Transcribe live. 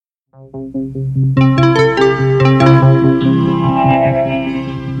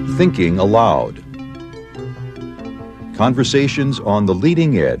Thinking Aloud. Conversations on the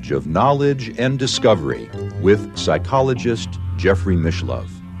leading edge of knowledge and discovery with psychologist Jeffrey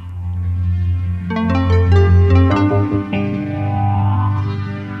Mishlove.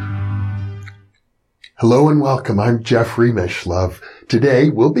 Hello and welcome. I'm Jeffrey Mishlove. Today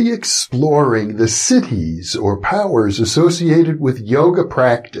we'll be exploring the siddhis or powers associated with yoga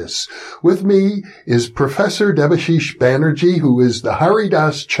practice. With me is Professor Debashish Banerjee, who is the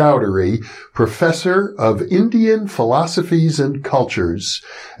Haridas Chowdhury Professor of Indian Philosophies and Cultures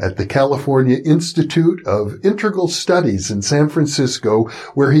at the California Institute of Integral Studies in San Francisco,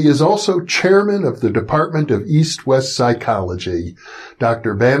 where he is also chairman of the Department of East-West Psychology.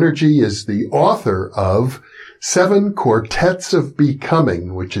 Dr. Banerjee is the author of 7 Quartets of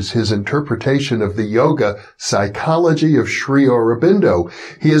Becoming, which is his interpretation of the yoga psychology of Sri Aurobindo.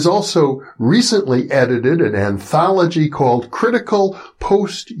 He has also recently edited an anthology called Critical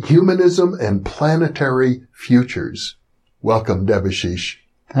Post-Humanism and Planetary Futures. Welcome, Debashish.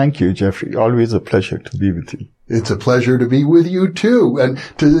 Thank you, Jeffrey. Always a pleasure to be with you. It's a pleasure to be with you, too, and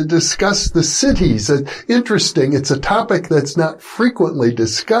to discuss the siddhis. Interesting. It's a topic that's not frequently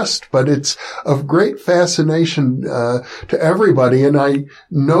discussed, but it's of great fascination to everybody. And I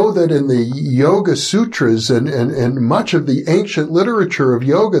know that in the Yoga Sutras and much of the ancient literature of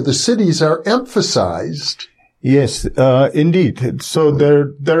yoga, the siddhis are emphasized. Yes, indeed. So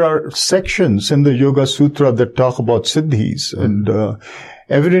there are sections in the Yoga Sutra that talk about siddhis, and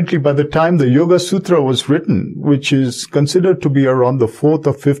evidently, by the time the Yoga Sutra was written, which is considered to be around the 4th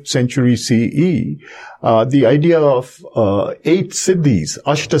or 5th century CE, the idea of 8 siddhis,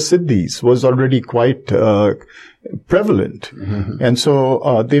 Ashta siddhis, was already quite prevalent. Mm-hmm. And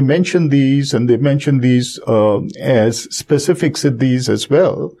so they mention these, and they mention these as specific siddhis as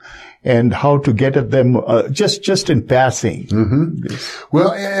well, and how to get at them just in passing. Mm-hmm. Yes.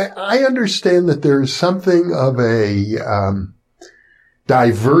 Well, I understand that there's something of a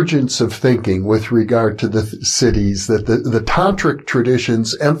divergence of thinking with regard to the siddhis, that the tantric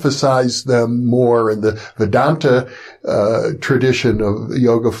traditions emphasize them more, and the Vedanta tradition of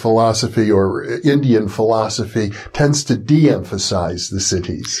yoga philosophy or Indian philosophy tends to de-emphasize the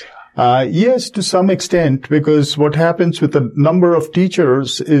siddhis. Yes, to some extent, because what happens with a number of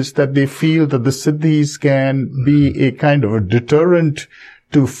teachers is that they feel that the siddhis can be a kind of a deterrent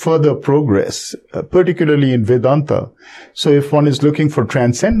to further progress, particularly in Vedanta. So if one is looking for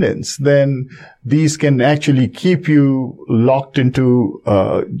transcendence, then these can actually keep you locked into,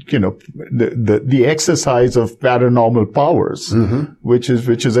 the exercise of paranormal powers, mm-hmm. which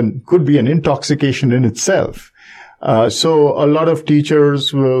could be an intoxication in itself. So a lot of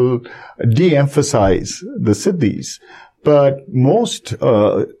teachers will de-emphasize the siddhis, but most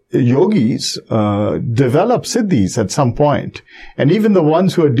yogis develop siddhis at some point, and even the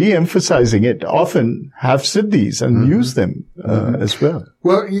ones who are de-emphasizing it often have siddhis and mm-hmm. use them as well.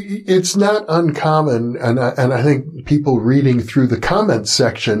 Well, it's not uncommon, and I think people reading through the comments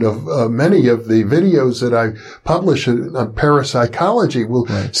section of many of the videos that I publish on parapsychology will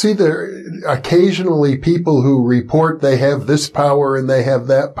right. see there occasionally people who report they have this power and they have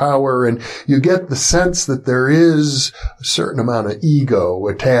that power, and you get the sense that there is a certain amount of ego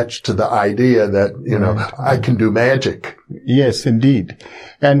attached to the idea that, right. I can do magic. Yes, indeed.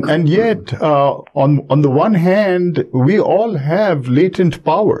 And yet, on the one hand, we all have latent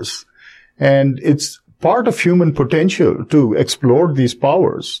powers, and it's part of human potential to explore these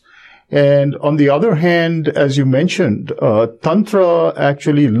powers. And on the other hand, as you mentioned, Tantra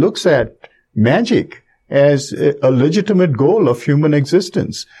actually looks at magic as a legitimate goal of human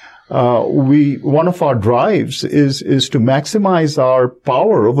existence. One of our drives is to maximize our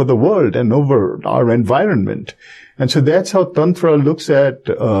power over the world and over our environment. And so that's how Tantra looks at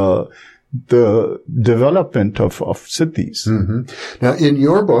the development of siddhis. Mm-hmm. Now, in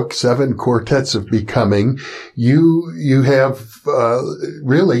your book, 7 Quartets of Becoming, you have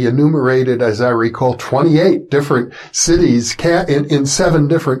really enumerated, as I recall, 28 different siddhis in 7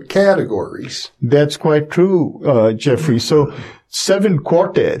 different categories. That's quite true, Jeffrey. So 7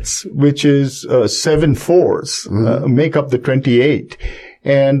 quartets, which is 7 fours, mm-hmm. Make up the 28.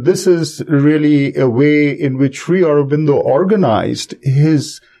 And this is really a way in which Sri Aurobindo organized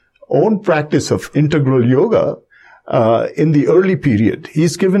his own practice of integral yoga in the early period.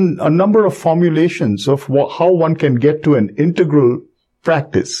 He's given a number of formulations of how one can get to an integral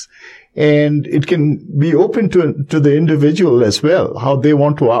practice. And it can be open to the individual as well, how they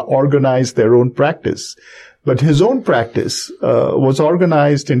want to organize their own practice. But his own practice was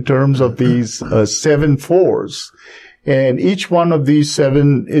organized in terms of these 7 fours. And each one of these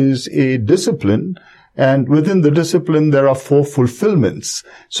 7 is a discipline. And within the discipline, there are 4 fulfillments.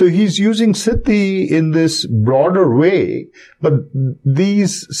 So he's using siddhi in this broader way, but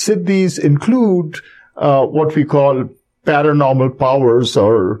these siddhis include what we call paranormal powers,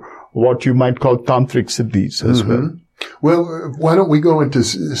 or what you might call tantric siddhis as well. Well, why don't we go into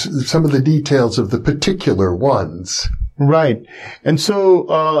some of the details of the particular ones? Right. And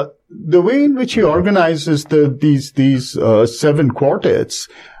so the way in which he organizes these 7 quartets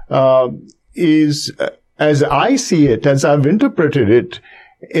is, as I see it, as I've interpreted it,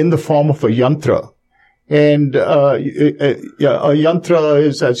 in the form of a yantra. And a yantra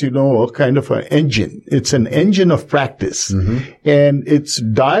is, as you know, a kind of an engine. It's an engine of practice. And it's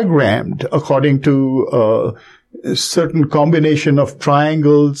diagrammed according to a certain combination of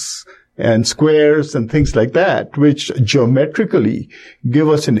triangles and squares and things like that, which geometrically give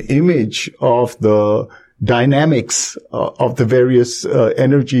us an image of the dynamics of the various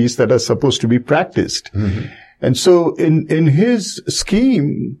energies that are supposed to be practiced. And so in his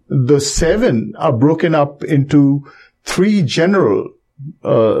scheme, the 7 are broken up into 3 general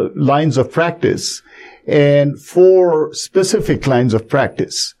lines of practice and 4 specific lines of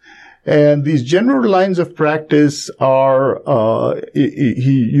practice. And these general lines of practice are,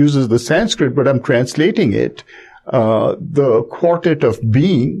 he uses the Sanskrit, but I'm translating it, the quartet of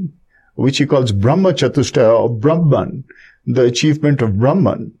being, which he calls Brahma Chatushtaya, or Brahman, the achievement of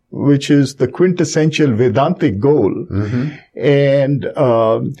Brahman, which is the quintessential Vedantic goal. And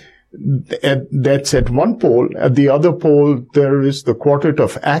that's at one pole. At the other pole, there is the quartet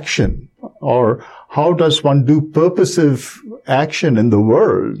of action, or how does one do purposive action in the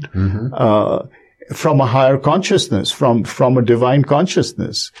world from a higher consciousness, from a divine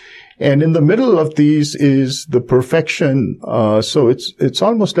consciousness. And in the middle of these is the perfection. So it's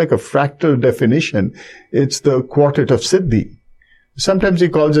almost like a fractal definition. It's the quartet of siddhi. Sometimes he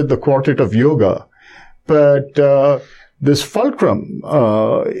calls it the quartet of yoga. But this fulcrum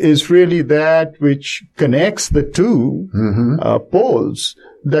is really that which connects the 2 poles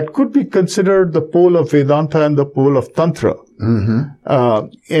that could be considered the pole of Vedanta and the pole of Tantra.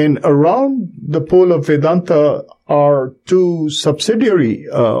 And around the pole of Vedanta are 2 subsidiary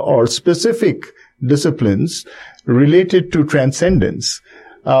or specific disciplines related to transcendence.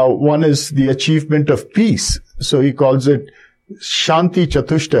 One is the achievement of peace. So he calls it Shanti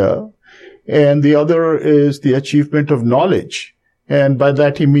Chatushtaya. And the other is the achievement of knowledge. And by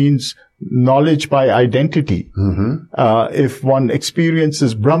that he means knowledge by identity. If one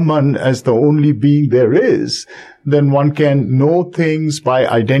experiences Brahman as the only being there is, then one can know things by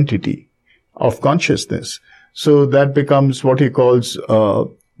identity of consciousness. So that becomes what he calls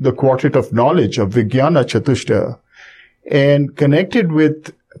the quartet of knowledge, of Vijnana Chatushtaya. And connected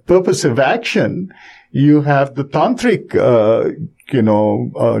with purposive action, you have the tantric,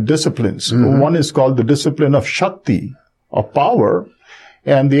 disciplines. One is called the discipline of Shakti, of power,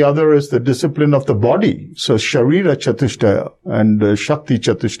 and the other is the discipline of the body. So Sharira Chatushtaya and Shakti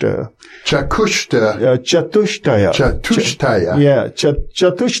Chatushtaya. Chatushtaya.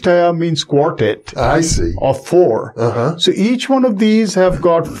 Chatushtaya means quartet. I see. Of 4. So each one of these have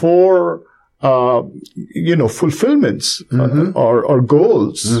got 4, fulfillments or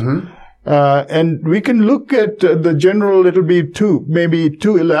goals. And we can look at the general. It'll be maybe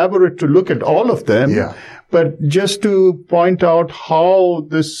too elaborate to look at all of them. Yeah. But just to point out how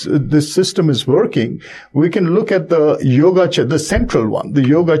this system is working, we can look at the yoga, the central one, the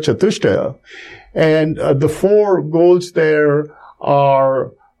yoga chatushtaya. And the 4 goals there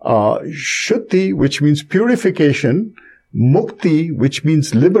are shuddhi, which means purification, mukti, which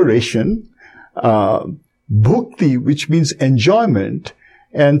means liberation, bhukti, which means enjoyment,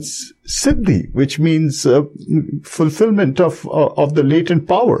 and siddhi, which means fulfillment of the latent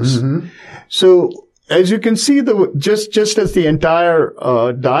powers. So as you can see, just as the entire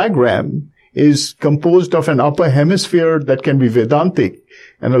diagram is composed of an upper hemisphere that can be Vedantic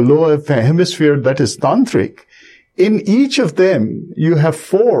and a lower hemisphere that is Tantric, in each of them you have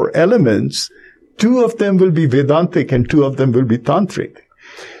 4 elements. 2 of them will be Vedantic and 2 of them will be Tantric.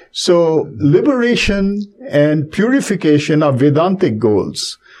 So liberation and purification are Vedantic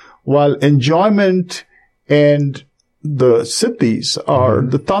goals, while enjoyment and the siddhis are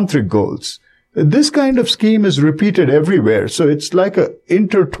the Tantric goals. This kind of scheme is repeated everywhere. So it's like a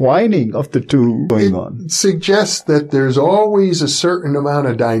intertwining of the 2 going on. It suggests that there's always a certain amount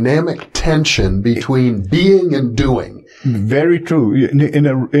of dynamic tension between being and doing. Very true.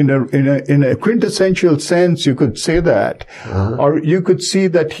 In a quintessential sense, you could say that. Or you could see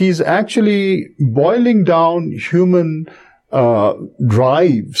that he's actually boiling down human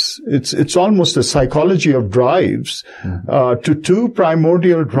drives. It's almost a psychology of drives, to two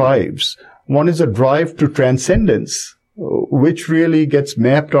primordial drives. One is a drive to transcendence, which really gets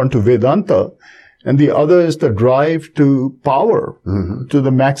mapped onto Vedanta. And the other is the drive to power, to the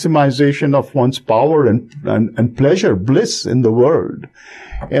maximization of one's power and pleasure, bliss in the world.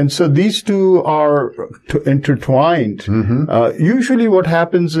 And so these two are intertwined. Usually what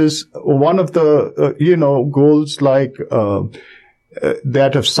happens is one of the, goals like,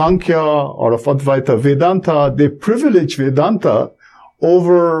 that of Sankhya or of Advaita Vedanta, they privilege Vedanta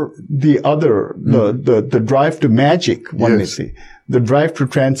over the other, the drive to magic, one may say. The drive to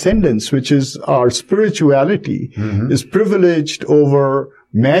transcendence, which is our spirituality, is privileged over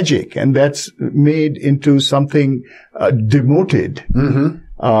magic, and that's made into something demoted.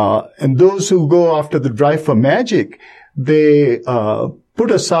 And those who go after the drive for magic, they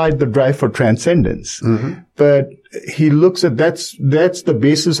put aside the drive for transcendence. But he looks at that's the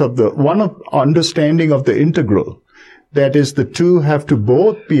basis of one understanding of the integral. That is, the two have to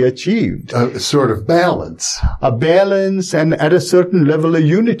both be achieved. A sort of balance. A balance, and at a certain level, a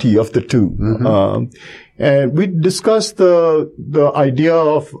unity of the two. And we discussed the idea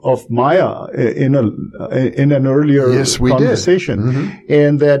of Maya in an earlier conversation.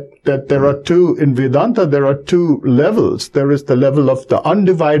 And that there are two, in Vedanta, there are two levels. There is the level of the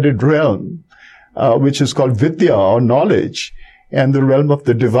undivided realm, which is called Vidya or knowledge, and the realm of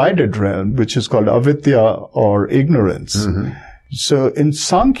the divided realm, which is called avidya or ignorance. So in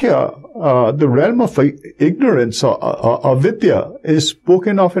Sankhya, the realm of ignorance or avidya is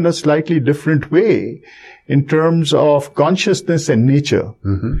spoken of in a slightly different way in terms of consciousness and nature.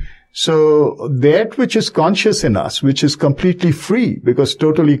 So that which is conscious in us, which is completely free because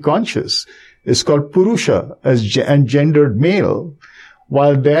totally conscious, is called Purusha and gendered male,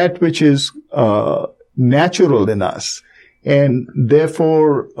 while that which is natural in us and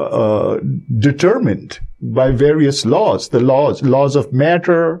therefore determined by various laws, the laws of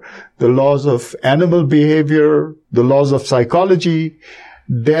matter, the laws of animal behavior, the laws of psychology,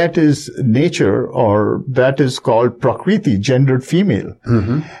 that is nature, or that is called Prakriti, gendered female.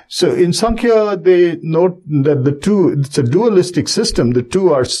 So in Sankhya, they note that the two, it's a dualistic system, the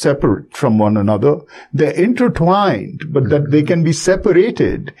two are separate from one another. They're intertwined, but that they can be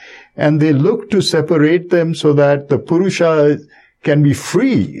separated. And they look to separate them so that the Purusha can be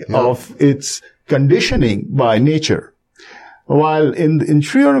free of its conditioning by nature. While in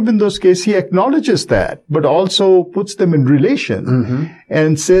Sri Aurobindo's case, he acknowledges that, but also puts them in relation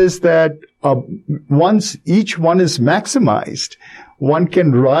and says that once each one is maximized, one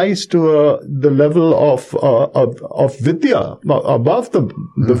can rise to the level of vidya, above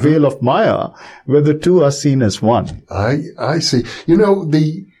the veil of Maya, where the two are seen as one. I see.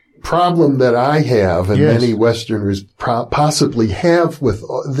 The problem that I have, and many Westerners possibly have with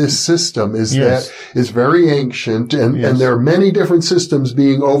this system, is that it's very ancient, and there are many different systems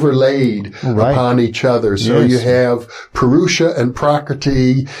being overlaid upon each other. So you have Purusha and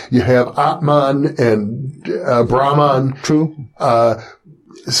Prakriti, you have Atman and Brahman. True.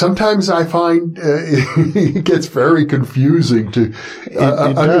 Sometimes I find it gets very confusing to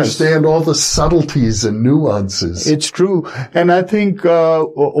understand all the subtleties and nuances. It's true. And I think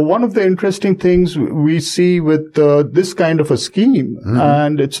one of the interesting things we see with this kind of a scheme,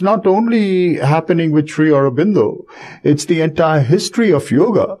 and it's not only happening with Sri Aurobindo, it's the entire history of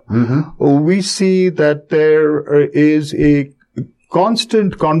yoga. We see that there is a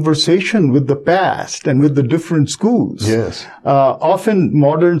constant conversation with the past and with the different schools. Often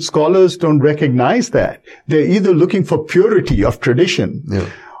modern scholars don't recognize that. They're either looking for purity of tradition,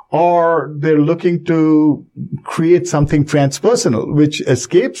 or they're looking to create something transpersonal, which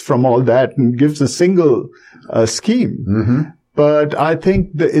escapes from all that and gives a single scheme. But I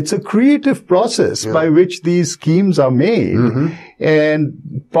think that it's a creative process by which these schemes are made.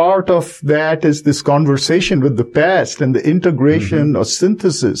 And part of that is this conversation with the past and the integration or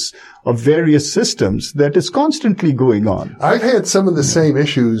synthesis of various systems that is constantly going on. I've had some of the same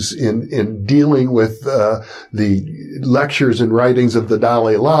issues in dealing with the lectures and writings of the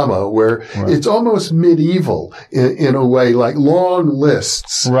Dalai Lama, where it's almost medieval in a way, like long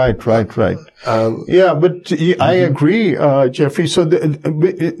lists. Right. Yeah, but I agree, Jeffrey. So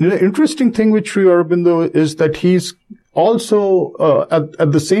the interesting thing with Sri Aurobindo is that he's also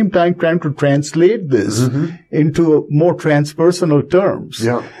at the same time trying to translate this into more transpersonal terms.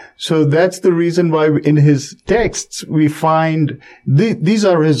 So that's the reason why in his texts we find these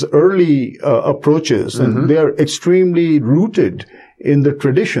are his early approaches, and they are extremely rooted in the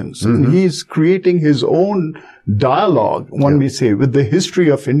traditions. And he's creating his own dialogue, one may say, with the history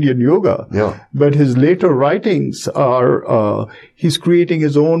of Indian yoga. But his later writings are, he's creating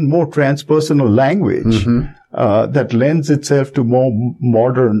his own more transpersonal language. That lends itself to more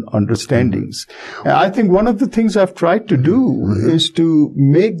modern understandings. And I think one of the things I've tried to do is to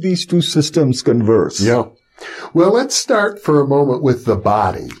make these two systems converse. Well, let's start for a moment with the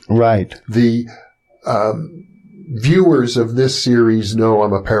body. Right. The viewers of this series know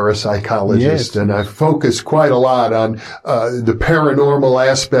I'm a parapsychologist, and I focus quite a lot on the paranormal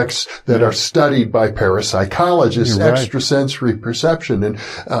aspects that are studied by parapsychologists, extrasensory perception, and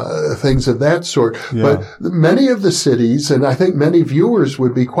things of that sort. But many of the cities, and I think many viewers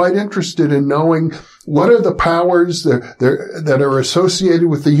would be quite interested in knowing what are the powers that are associated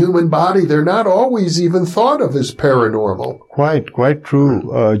with the human body. They're not always even thought of as paranormal. Quite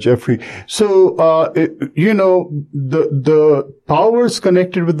true, Jeffrey. So, the powers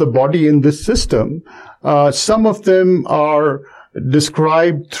connected with the body in this system, some of them are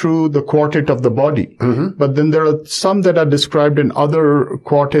described through the quartet of the body. But then there are some that are described in other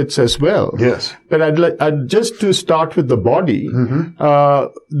quartets as well. But I'd just to start with the body,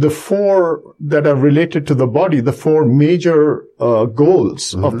 the four that are related to the body, the four major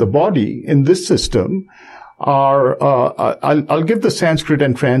goals of the body in this system are, I'll give the Sanskrit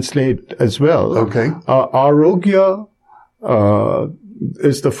and translate as well. Arogya,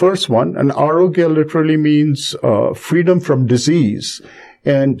 is the first one, and arogya literally means freedom from disease,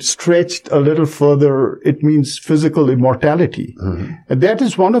 and stretched a little further, it means physical immortality. And that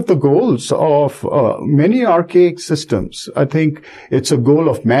is one of the goals of many archaic systems. I think it's a goal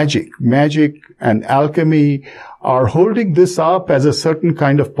of magic. Magic and alchemy are holding this up as a certain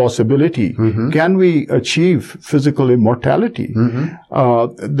kind of possibility. Can we achieve physical immortality?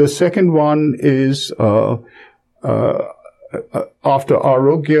 The second one is after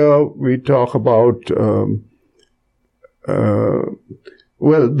arogya, we talk about,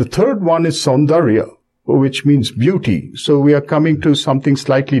 the third one is saundarya, which means beauty. So we are coming to something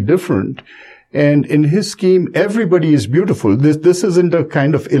slightly different. And in his scheme, everybody is beautiful. This isn't a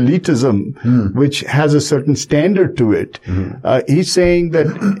kind of elitism, which has a certain standard to it. He's saying that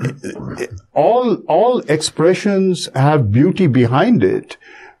all expressions have beauty behind it,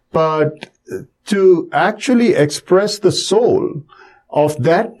 but to actually express the soul of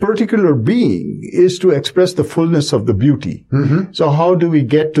that particular being is to express the fullness of the beauty. So how do we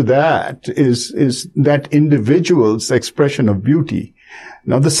get to that is that individual's expression of beauty.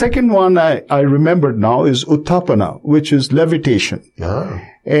 Now, the second one I remembered now is uttapana, which is levitation.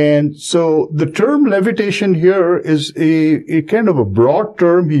 And so the term levitation here is a kind of a broad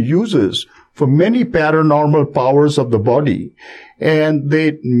term he uses for many paranormal powers of the body. And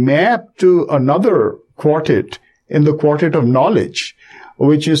they map to another quartet in the quartet of knowledge,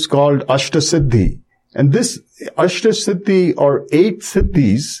 which is called Ashtasiddhi. And this Ashtasiddhi or 8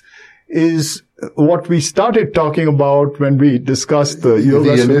 siddhis is what we started talking about when we discussed the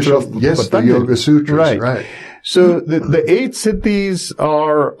Yoga Sutra of the Yoga Sutras. Right. So the 8 siddhis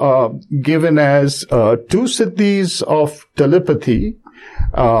are given as 2 siddhis of telepathy.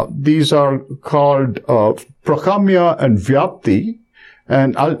 These are called prakamya and vyapti,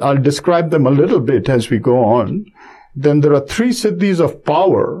 and I'll describe them a little bit as we go on. Then there are 3 siddhis of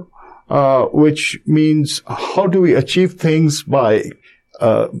power, which means how do we achieve things by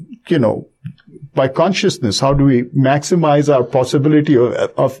consciousness? How do we maximize our possibility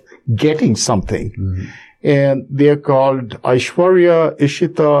of getting something? And they are called Aishwarya,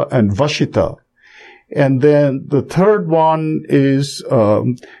 Ishita, and Vashita. And then the third one is,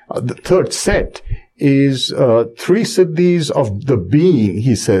 the third set is 3 siddhis of the being,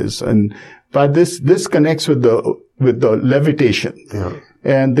 he says. And by this connects with the levitation.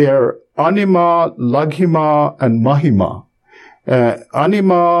 And they are Anima, Laghima, and Mahima.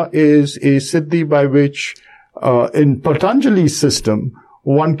 Anima is a siddhi by which, in Patanjali's system,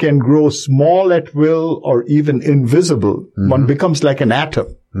 one can grow small at will or even invisible. One becomes like an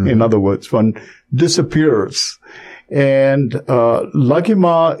atom. In other words, one disappears. And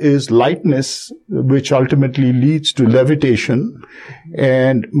Laghima is lightness, which ultimately leads to levitation.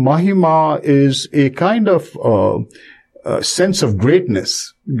 And Mahima is a kind of sense of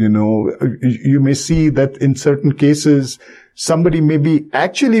greatness. You may see that in certain cases, somebody may be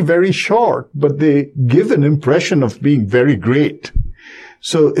actually very short, but they give an impression of being very great.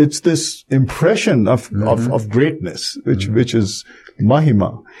 So it's this impression of greatness, which is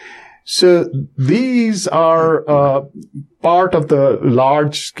Mahima. So these are part of the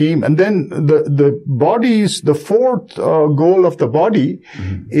large scheme. And then the body's, the fourth goal of the body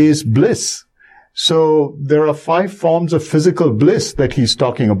is bliss. So there are 5 forms of physical bliss that he's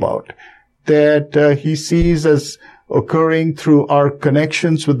talking about, that he sees as occurring through our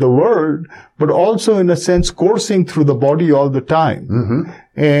connections with the world, but also in a sense coursing through the body all the time. Mm-hmm.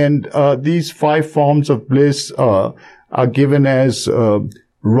 And these 5 forms of bliss are given as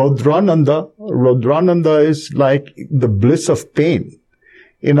Rodrananda. Rodrananda is like the bliss of pain.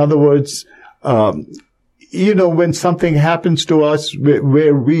 In other words, when something happens to us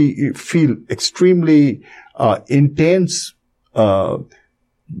where we feel extremely intense,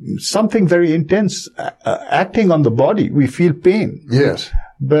 something very intense acting on the body, we feel pain. Yes.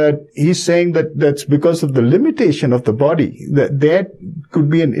 But he's saying that that's because of the limitation of the body, that could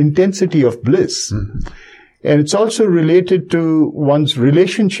be an intensity of bliss. Mm-hmm. And it's also related to one's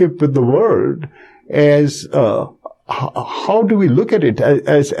relationship with the world as, how do we look at it?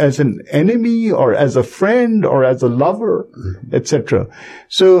 As an enemy or as a friend or as a lover, etc.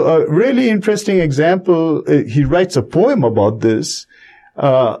 So a really interesting example, he writes a poem about this,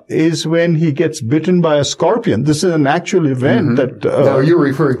 is when he gets bitten by a scorpion. This is an actual event that, now you're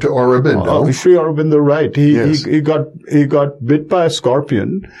referring to Aurobindo. Sri Aurobindo, right. He got bit by a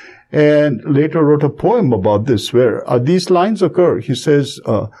scorpion and later wrote a poem about this where these lines occur. He says,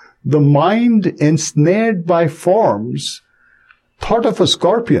 the mind ensnared by forms thought of a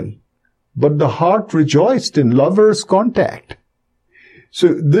scorpion, but the heart rejoiced in lovers' contact.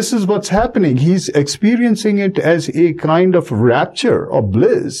 So this is what's happening. He's experiencing it as a kind of rapture or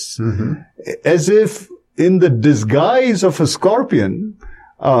bliss, as if in the disguise of a scorpion,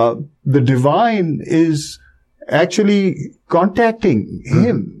 the divine is actually contacting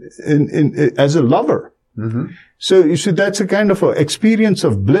him as a lover. Mm-hmm. So you see, that's a kind of an experience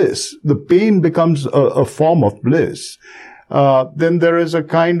of bliss. The pain becomes a form of bliss. Then there is a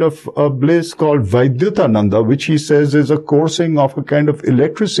kind of a bliss called Vaidyutananda, which he says is a coursing of a kind of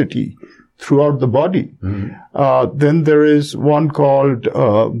electricity throughout the body. Mm-hmm. Then there is one called,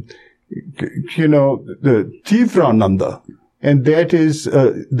 the Tivrananda, and that is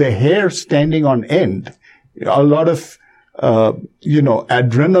the hair standing on end. A lot of,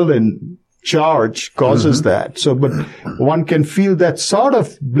 adrenaline charge causes that. So, but one can feel that sort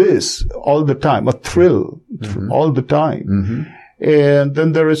of bliss all the time, a thrill all the time. Mm-hmm. And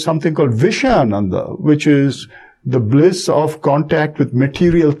then there is something called Vishayananda, which is the bliss of contact with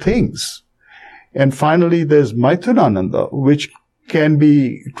material things. And finally, there's Maithunananda, which can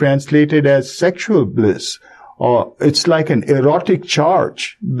be translated as sexual bliss, or it's like an erotic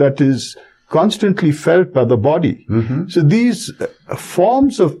charge that is constantly felt by the body. Mm-hmm. So these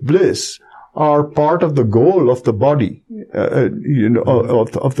forms of bliss are part of the goal of the body, of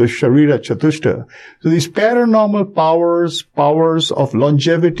the Sharira Chatushta. So these paranormal powers of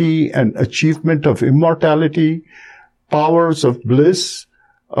longevity and achievement of immortality, powers of bliss,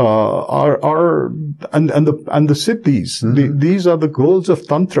 and the siddhis. Mm-hmm. These are the goals of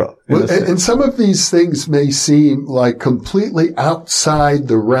Tantra. And some of these things may seem like completely outside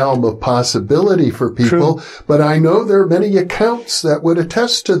the realm of possibility for people, True. But I know there are many accounts that would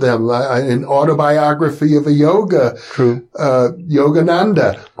attest to them. An autobiography of a yoga, True.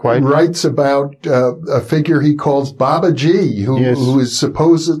 Yogananda, writes about a figure he calls Babaji, who is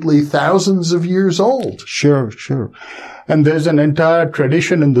supposedly thousands of years old. Sure. And there's an entire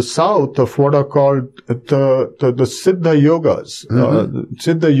tradition in the South of what are called the Siddha Yogas,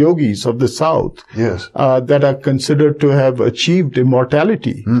 Siddha Yogis of the South, that are considered to have achieved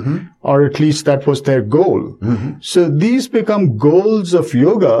immortality, or at least that was their goal. Mm-hmm. So these become goals of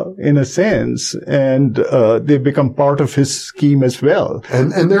yoga in a sense, and they become part of his scheme as well.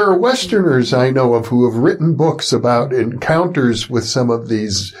 And there are Westerners I know of who have written books about encounters with some of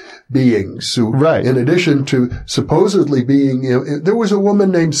these beings who, in addition to supposedly being, there was a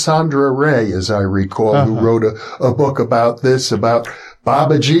woman named Sandra Ray, as I recall, who wrote a book about this, about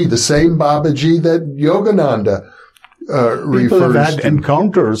Babaji, the same Babaji that Yogananda refers People have had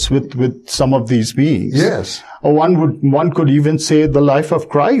encounters with some of these beings. Yes. One could even say the life of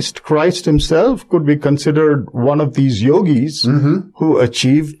Christ. Christ himself could be considered one of these yogis who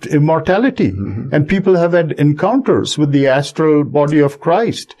achieved immortality. And people have had encounters with the astral body of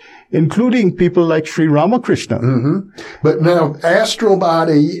Christ, including people like Sri Ramakrishna. But now, astral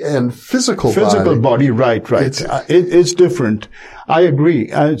body and physical body, right. It's different. I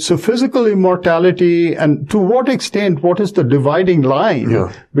agree. So physical immortality, and to what extent, what is the dividing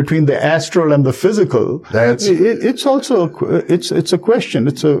line between the astral and the physical? It's also, it's a question.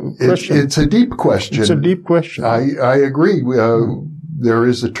 It's a question. It's a deep question. It's a deep question. I agree. there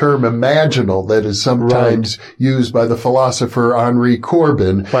is a term imaginal that is sometimes used by the philosopher Henri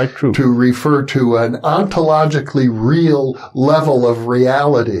Corbin to refer to an ontologically real level of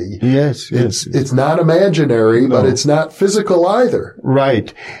reality. Yes. It's not imaginary, but it's not physical either.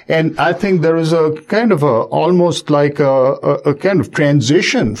 Right. And I think there is a kind of almost like a kind of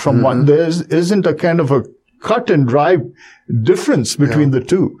transition from one. There isn't a kind of a cut and dry difference between the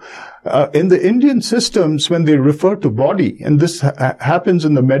two. In the Indian systems, when they refer to body, and this happens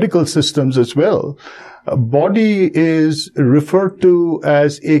in the medical systems as well, body is referred to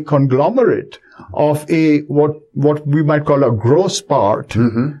as a conglomerate of what we might call a gross part,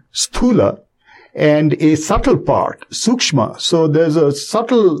 sthula, and a subtle part, sukshma. So there's a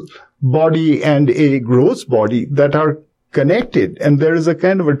subtle body and a gross body that are connected, and there is a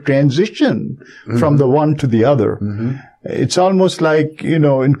kind of a transition from the one to the other. It's almost like,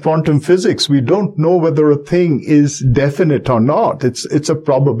 in quantum physics, we don't know whether a thing is definite or not. It's a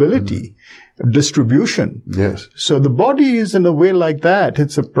probability distribution. Yes. So the body is in a way like that.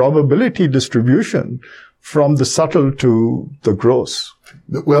 It's a probability distribution from the subtle to the gross.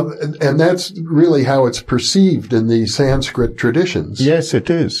 Well, and that's really how it's perceived in the Sanskrit traditions. Yes, it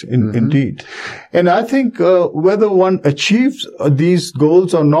is, indeed. And I think whether one achieves these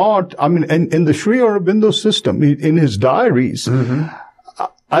goals or not, I mean, in the Sri Aurobindo system, in his diaries,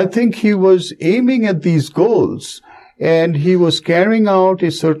 I think he was aiming at these goals, and he was carrying out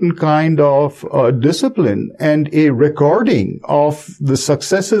a certain kind of discipline and a recording of the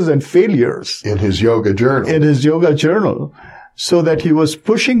successes and failures. In his yoga journal. So that he was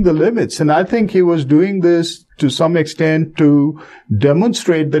pushing the limits. And I think he was doing this to some extent to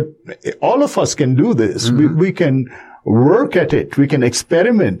demonstrate that all of us can do this. We can work at it. We can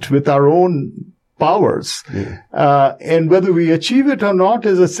experiment with our own powers. And whether we achieve it or not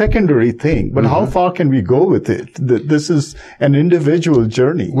is a secondary thing. But how far can we go with it? This is an individual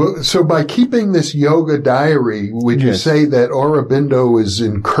journey. Well, so by keeping this yoga diary, would you say that Aurobindo is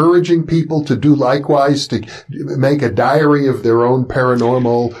encouraging people to do likewise, to make a diary of their own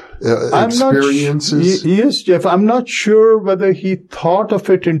paranormal experiences? Yes, Jeff. I'm not sure whether he thought of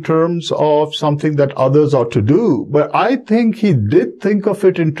it in terms of something that others ought to do, but I think he did think of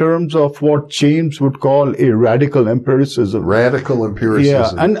it in terms of what James would call a radical empiricism. Radical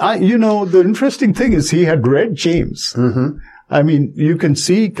empiricism. Yeah. And the interesting thing is he had read James. I mean, you can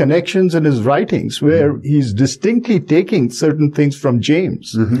see connections in his writings where he's distinctly taking certain things from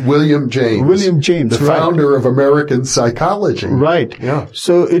James. William James. The founder of American psychology. Right. Yeah.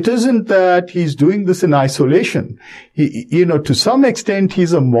 So it isn't that he's doing this in isolation. He, to some extent,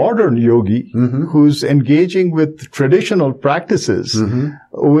 he's a modern yogi who's engaging with traditional practices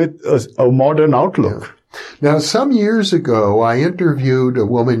with a modern outlook. Yeah. Now, some years ago, I interviewed a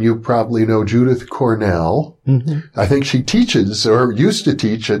woman you probably know, Judith Cornell. I think she teaches or used to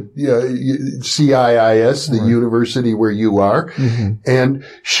teach at CIIS, the university where you are. And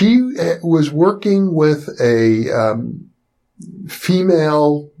she was working with a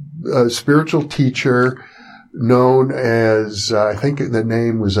female spiritual teacher known as, I think the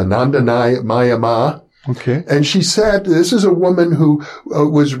name was Ananda Maya Ma. Okay. And she said, this is a woman who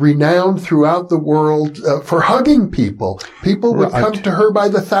was renowned throughout the world for hugging people. People would come to her by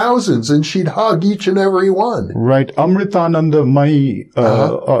the thousands, and she'd hug each and every one. Right. Amritananda Mai,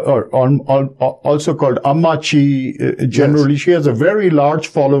 also called Ammachi, generally. She has a very large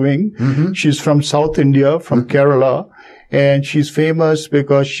following. She's from South India, from Kerala. And she's famous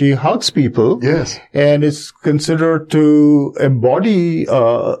because she hugs people. Yes. And is considered to embody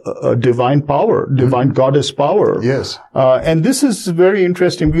a divine power, divine goddess power. Yes. And this is very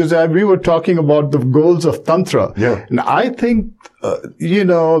interesting because we were talking about the goals of Tantra. Yeah. And I think,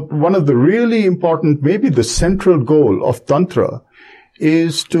 one of the really important, maybe the central goal of Tantra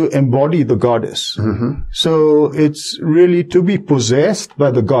is to embody the goddess. So it's really to be possessed by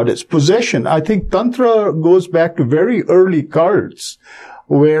the goddess. Possession. I think Tantra goes back to very early cults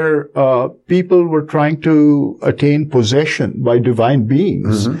where people were trying to attain possession by divine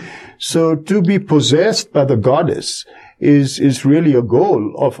beings. So to be possessed by the goddess is really a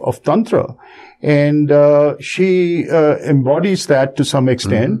goal of Tantra. And she embodies that to some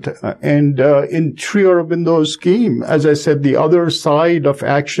extent. And in Sri Aurobindo's scheme, as I said, the other side of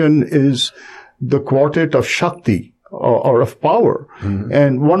action is the quartet of Shakti, or of power.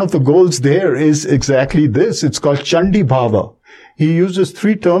 And one of the goals there is exactly this. It's called Chandi Bhava. He uses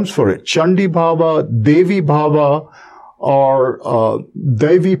 3 terms for it. Chandi Bhava, Devi Bhava, or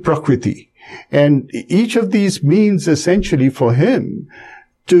Devi Prakriti. And each of these means essentially for him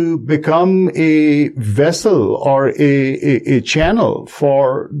to become a vessel or a channel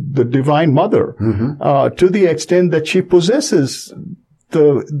for the Divine Mother, to the extent that she possesses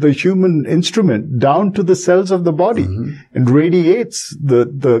the human instrument down to the cells of the body and radiates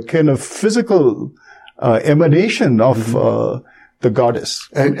the kind of physical emanation of the goddess.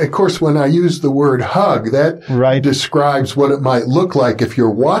 And of course, when I use the word hug, that describes what it might look like if you're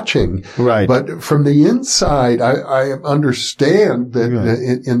watching. Right. But from the inside, I understand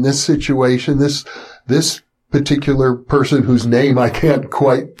that in this situation, this particular person whose name I can't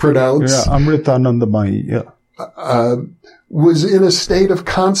quite pronounce. Yeah, Amritanandamayi, was in a state of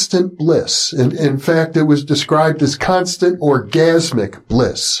constant bliss. In fact, it was described as constant orgasmic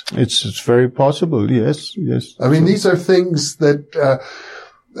bliss. It's very possible, yes. I mean, these are things that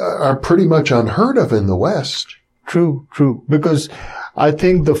are pretty much unheard of in the West. True. Because I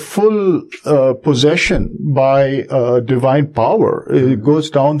think the full possession by divine power goes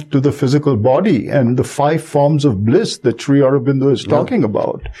down to the physical body, and the 5 forms of bliss that Sri Aurobindo is talking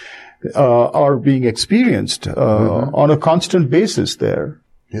about are being experienced on a constant basis there.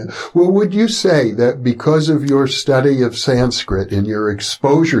 Yeah. Well, would you say that because of your study of Sanskrit and your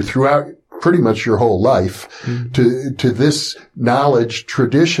exposure throughout pretty much your whole life to this knowledge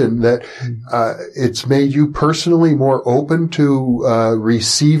tradition, that it's made you personally more open to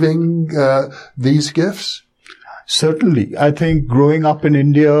receiving these gifts? Certainly. I think growing up in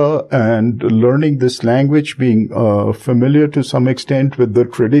India and learning this language, being familiar to some extent with the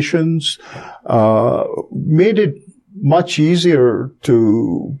traditions, made it much easier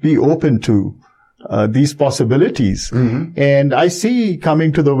to be open to these possibilities. And I see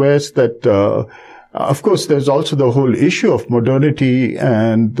coming to the West that, of course, there's also the whole issue of modernity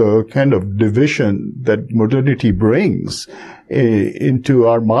and the kind of division that modernity brings into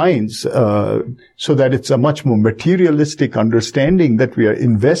our minds, so that it's a much more materialistic understanding that we are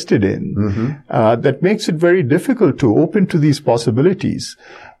invested in, that makes it very difficult to open to these possibilities.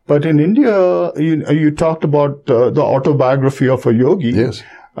 But in India, you talked about the autobiography of a yogi. Yes.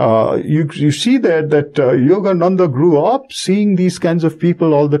 You see there that Yogananda grew up seeing these kinds of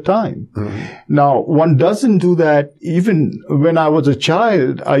people all the time. Now, one doesn't do that. Even when I was a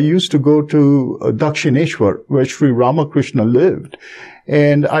child, I used to go to Dakshineshwar, where Sri Ramakrishna lived.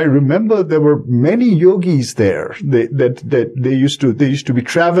 And I remember there were many yogis there that they used to be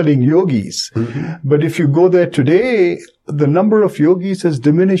traveling yogis. But if you go there today, the number of yogis has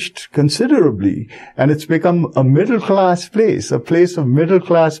diminished considerably, and it's become a middle-class place, a place of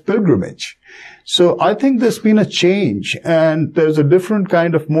middle-class pilgrimage. So I think there's been a change, and there's a different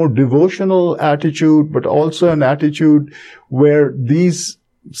kind of more devotional attitude, but also an attitude where these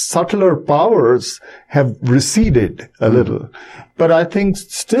subtler powers have receded a little. But I think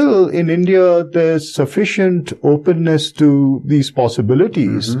still in India there's sufficient openness to these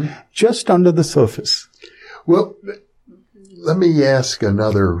possibilities just under the surface. Well, let me ask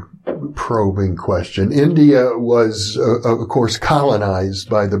another probing question. India was, of course, colonized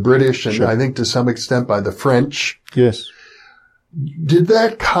by the British and I think to some extent by the French. Yes. Did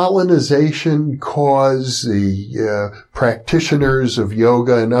that colonization cause the practitioners of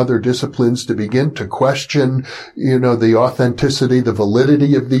yoga and other disciplines to begin to question, the authenticity, the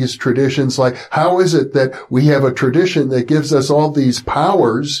validity of these traditions? Like, how is it that we have a tradition that gives us all these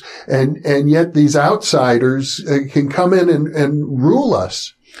powers and yet these outsiders can come in and rule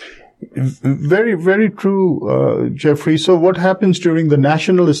us? Very, very true, Jeffrey. So what happens during the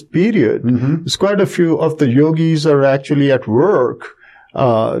nationalist period is quite a few of the yogis are actually at work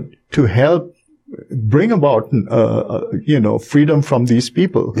to help bring about, freedom from these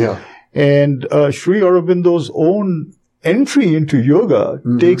people. Yeah. And Sri Aurobindo's own entry into yoga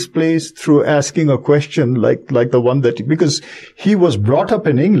takes place through asking a question like the one because he was brought up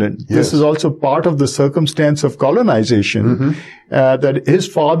in England. Yes. This is also part of the circumstance of colonization, that his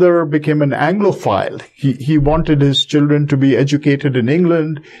father became an Anglophile. He wanted his children to be educated in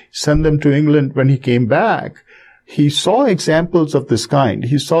England, send them to England. When he came back, he saw examples of this kind.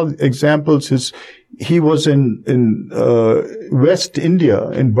 He saw examples. He was in West India,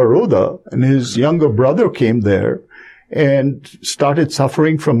 in Baroda, and his younger brother came there and started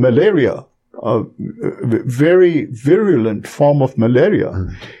suffering from malaria, a very virulent form of malaria.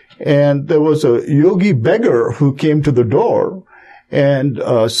 And there was a yogi beggar who came to the door and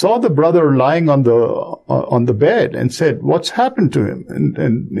saw the brother lying on the bed and said, "What's happened to him?"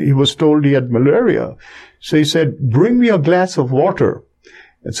 And he was told he had malaria. So he said, "Bring me a glass of water."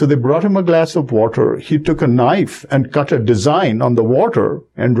 And so they brought him a glass of water. He took a knife and cut a design on the water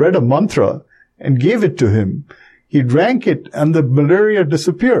and read a mantra and gave it to him. He drank it and the malaria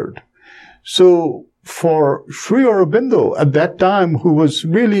disappeared. So for Sri Aurobindo at that time,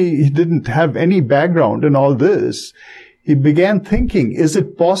 he didn't have any background in all this, he began thinking, is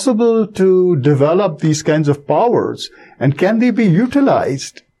it possible to develop these kinds of powers, and can they be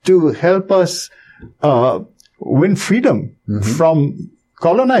utilized to help us win freedom from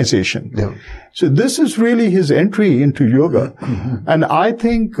colonization? Yeah. So this is really his entry into yoga. And I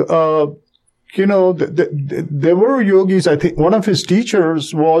think, there were yogis. I think one of his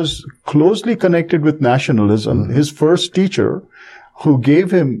teachers was closely connected with nationalism. His first teacher, who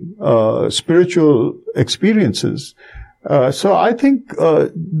gave him spiritual experiences. So I think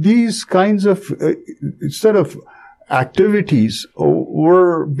these kinds of sort of activities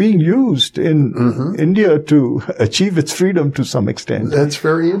were being used in India to achieve its freedom to some extent. That's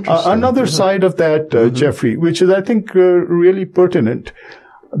very interesting. Another side of that, Jeffrey, which is, I think, really pertinent.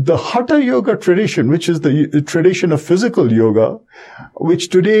 The Hatha Yoga tradition, which is the tradition of physical yoga, which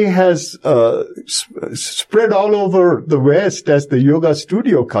today has spread all over the West as the yoga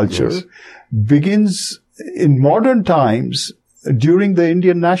studio culture, begins in modern times during the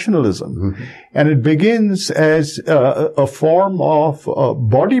Indian nationalism. And it begins as a form of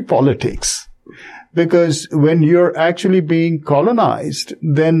body politics. Because when you're actually being colonized,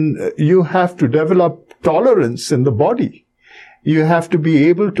 then you have to develop tolerance in the body. You have to be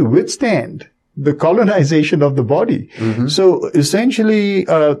able to withstand the colonization of the body. So essentially,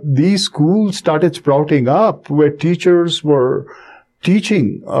 these schools started sprouting up where teachers were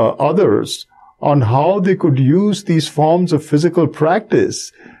teaching others on how they could use these forms of physical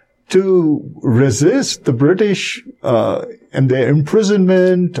practice to resist the British and their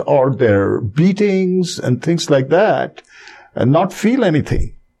imprisonment or their beatings and things like that, and not feel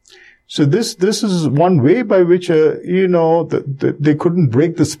anything. So this is one way by which, they couldn't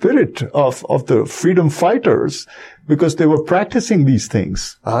break the spirit of the freedom fighters because they were practicing these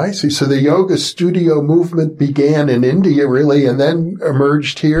things. I see. So the yoga studio movement began in India, really, and then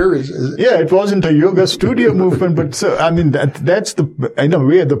emerged here? Yeah, it wasn't a yoga studio movement, but that's in a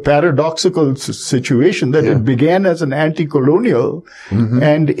way, the paradoxical situation that it began as an anti-colonial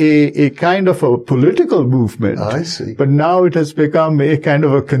and a kind of a political movement. I see. But now it has become a kind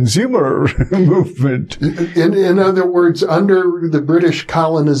of a consumer movement. In other words, under the British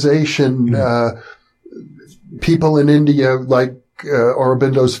colonization, people in India, like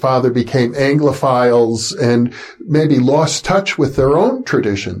Aurobindo's father, became Anglophiles and maybe lost touch with their own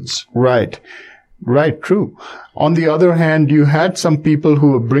traditions. Right, true. On the other hand, you had some people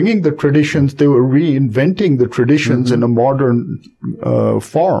who were bringing the traditions, they were reinventing the traditions in a modern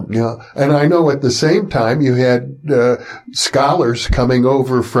form. Yeah, and I know at the same time you had scholars coming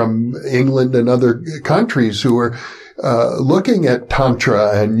over from England and other countries who were looking at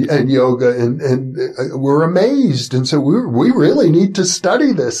Tantra and yoga and were amazed. And so we really need to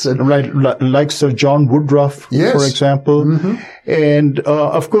study this. And right, like Sir John Woodruff, for example. And,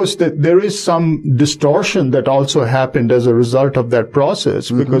 of course, there is some distortion that also happened as a result of that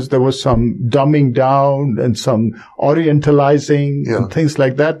process because there was some dumbing down and some orientalizing and things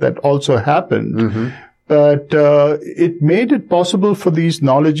like that also happened. But it made it possible for these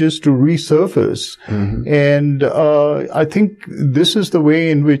knowledges to resurface. And I think this is the way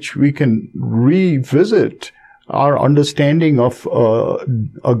in which we can revisit our understanding of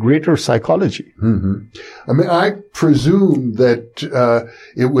a greater psychology. I mean, I presume that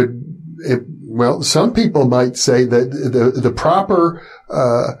some people might say that the proper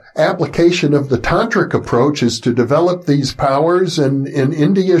application of the tantric approach is to develop these powers, and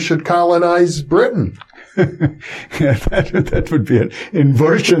India should colonize Britain. That would be an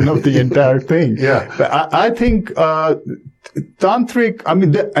inversion of the entire thing. But I think tantric,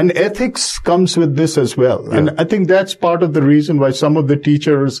 and ethics comes with this as well. And I think that's part of the reason why some of the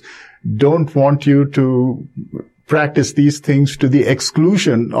teachers don't want you to practice these things to the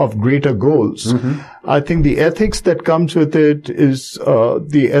exclusion of greater goals. I think the ethics that comes with it is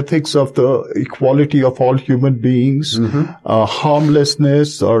the ethics of the equality of all human beings,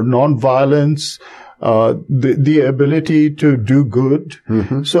 harmlessness or non-violence, the ability to do good.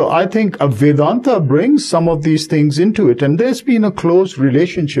 So I think Vedanta brings some of these things into it. And there's been a close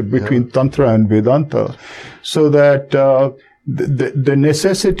relationship between Tantra and Vedanta, so that the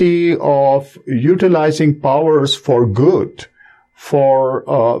necessity of utilizing powers for good, for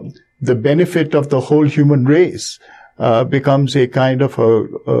the benefit of the whole human race, becomes a kind of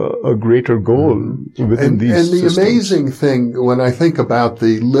a greater goal within these systems. And the amazing thing, when I think about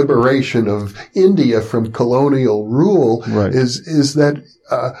the liberation of India from colonial rule, is that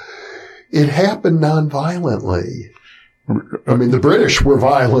it happened nonviolently. I mean, the British were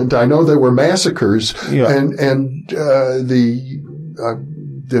violent. I know there were massacres, and the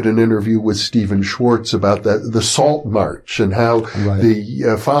did an interview with Stephen Schwartz about the Salt March and how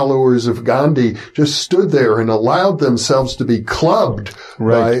the followers of Gandhi just stood there and allowed themselves to be clubbed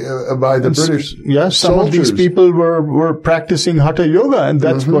by the British Yes, some soldiers. of these people were practicing Hatha Yoga, and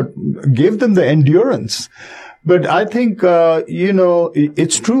that's what gave them the endurance. But I think,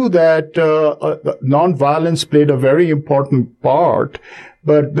 it's true that nonviolence played a very important part.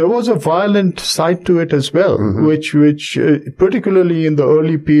 But there was a violent side to it as well, which particularly in the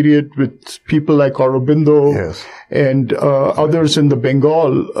early period with people like Aurobindo and others in the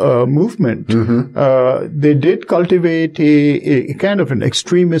Bengal movement, they did cultivate a kind of an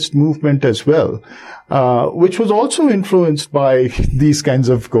extremist movement as well, which was also influenced by these kinds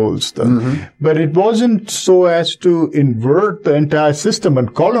of goals. But it wasn't so as to invert the entire system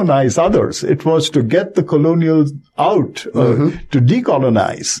and colonize others. It was to get the colonials out, to decolonize.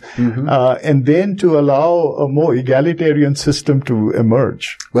 And then to allow a more egalitarian system to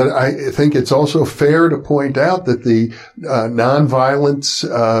emerge. But I think it's also fair to point out that the nonviolence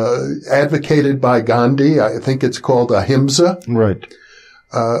advocated by Gandhi, I think it's called ahimsa,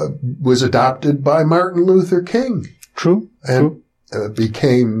 was adopted by Martin Luther King. True.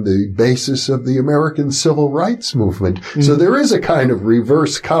 Became the basis of the American Civil Rights Movement. So there is a kind of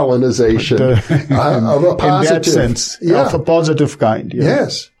reverse colonization of a positive, in that sense, of a positive kind.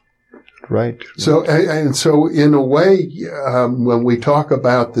 Yes. Right. So, and so in a way, when we talk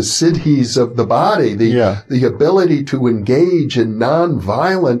about the siddhis of the body, the ability to engage in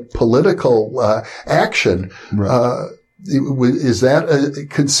nonviolent political action, is that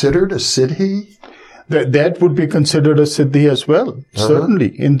considered a siddhi? That would be considered a siddhi as well.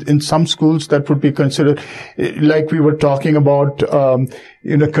 Certainly. In some schools that would be considered, like we were talking about,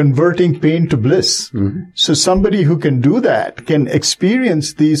 converting pain to bliss. So somebody who can do that can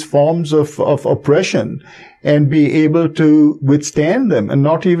experience these forms of oppression and be able to withstand them, and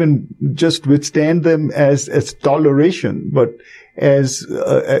not even just withstand them as toleration, but as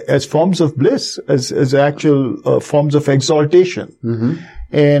forms of bliss, as actual forms of exaltation.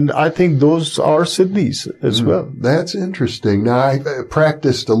 And I think those are siddhis as well. That's interesting. Now, I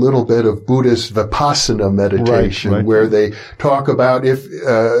practiced a little bit of Buddhist Vipassana meditation, where they talk about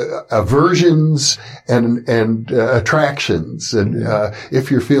aversions and attractions. And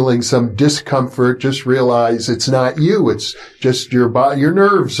if you're feeling some discomfort, just realize it's not you. It's just your body. Your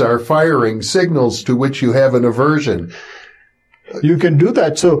nerves are firing signals to which you have an aversion. You can do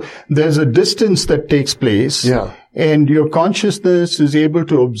that. So there's a distance that takes place. And your consciousness is able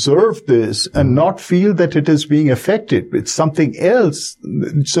to observe this and not feel that it is being affected with something else.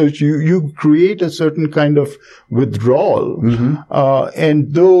 So you create a certain kind of withdrawal.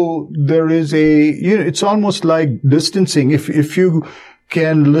 And though there is it's almost like distancing. If you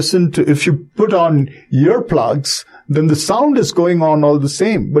can if you put on earplugs, then the sound is going on all the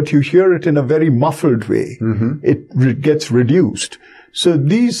same, but you hear it in a very muffled way. It gets reduced. So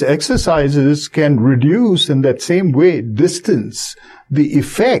these exercises can reduce in that same way, distance the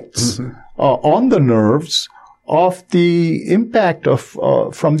effects on the nerves of the impact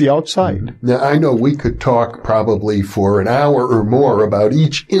from the outside. Now, I know we could talk probably for an hour or more about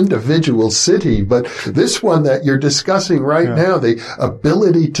each individual siddhi, but this one that you're discussing now, the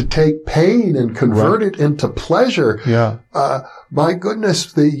ability to take pain and convert it into pleasure. My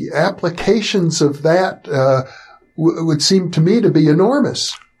goodness, the applications of that would seem to me to be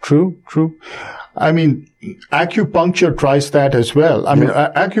enormous. True. I mean, acupuncture tries that as well. I mean,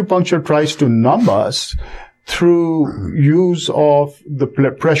 acupuncture tries to numb us through use of the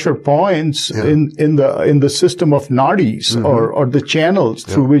pressure points in the system of nadis or the channels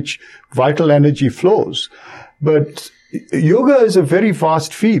through which vital energy flows. But yoga is a very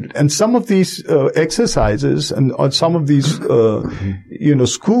vast field, and some of these exercises and some of these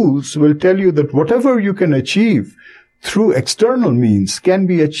schools will tell you that whatever you can achieve through external means can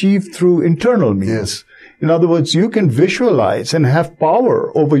be achieved through internal means. In other words, you can visualize and have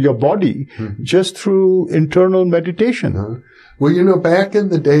power over your body just through internal meditation. Well, back in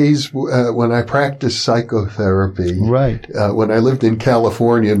the days when I practiced psychotherapy, when I lived in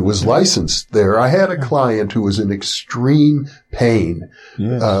California and was licensed there, I had a client who was in extreme pain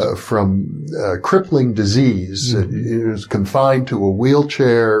from crippling disease. He was confined to a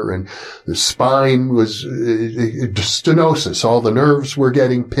wheelchair, and the spine was stenosis. All the nerves were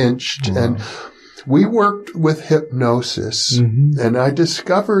getting pinched, and we worked with hypnosis. And I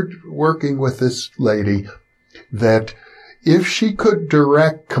discovered, working with this lady, that if she could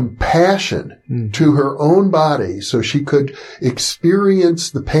direct compassion to her own body, so she could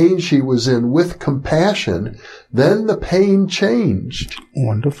experience the pain she was in with compassion, then the pain changed.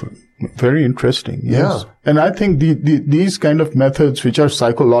 Wonderful. Very interesting. Yes. Yeah. And I think these kind of methods, which are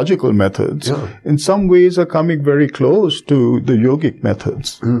psychological methods, in some ways are coming very close to the yogic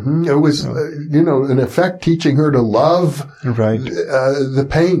methods. Mm-hmm. It was, in effect, teaching her to love the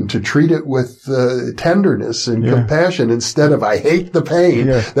pain, to treat it with tenderness and compassion instead of, I hate the pain.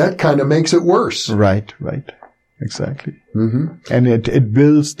 Yeah. That kind of makes it worse. Right. Exactly. Mm-hmm. And it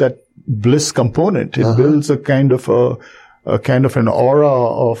builds that bliss component. It builds a kind of an aura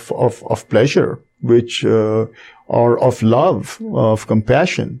of pleasure, which, or of love, of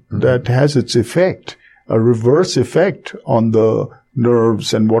compassion, that has its effect, a reverse effect on the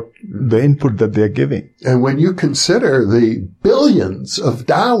nerves and what the input that they're giving. And when you consider the billions of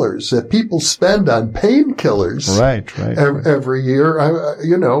dollars that people spend on painkillers every year,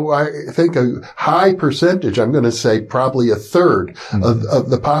 I think a high percentage, I'm going to say probably a third of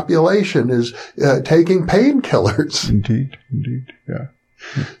the population is taking painkillers. Indeed, yeah.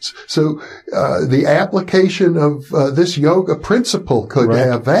 So the application of this yoga principle could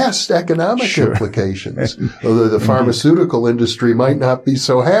have vast economic implications, although the pharmaceutical industry might not be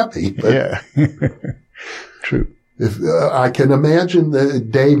so happy. But true. If I can imagine the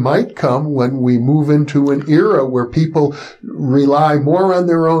day might come when we move into an era where people rely more on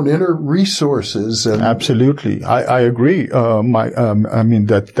their own inner resources. And absolutely, I agree.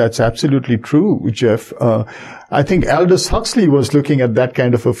 That's absolutely true, Jeff. I think Aldous Huxley was looking at that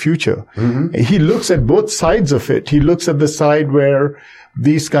kind of a future. Mm-hmm. He looks at both sides of it. He looks at the side where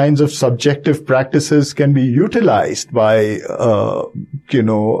these kinds of subjective practices can be utilized by, a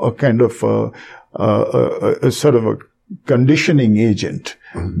kind of a sort of a conditioning agent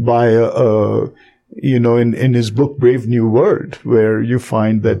by, in his book, Brave New World, where you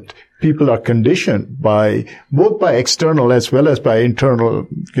find that people are conditioned both by external as well as by internal,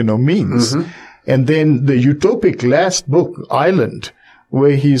 means. Mm-hmm. And then the utopic last book, Island,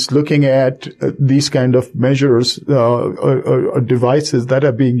 where he's looking at these kind of measures, or devices that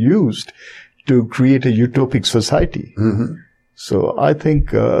are being used to create a utopic society. Mm-hmm. So I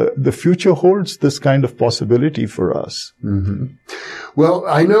think the future holds this kind of possibility for us. Mm-hmm. Well,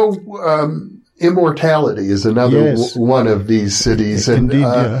 I know immortality is another one of these cities. And indeed,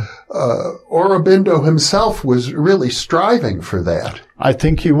 Aurobindo himself was really striving for that. I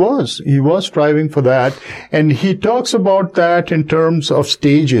think he was. He was striving for that. And he talks about that in terms of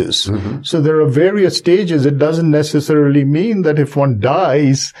stages. Mm-hmm. So there are various stages. It doesn't necessarily mean that if one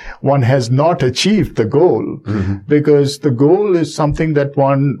dies, one has not achieved the goal. Mm-hmm. Because the goal is something that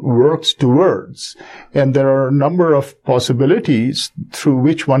one works towards. And there are a number of possibilities through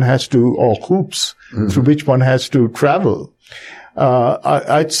which one has to, or hoops, through which one has to travel.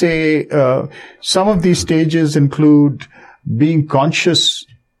 I'd say some of these stages include being conscious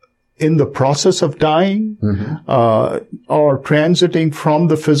in the process of dying, or transiting from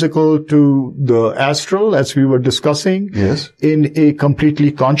the physical to the astral, as we were discussing, in a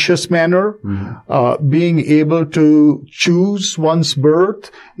completely conscious manner, being able to choose one's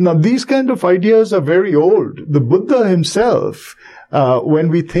birth. Now, these kind of ideas are very old. The Buddha himself, when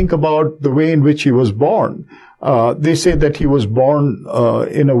we think about the way in which he was born, they say that he was born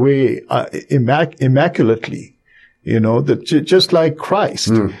in a way immaculately. That just like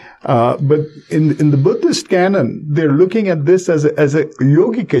Christ. But in the Buddhist canon, they're looking at this as a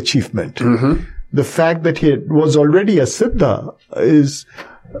yogic achievement. Mm-hmm. The fact that he was already a siddha is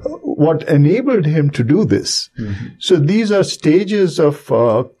what enabled him to do this. Mm-hmm. So these are stages of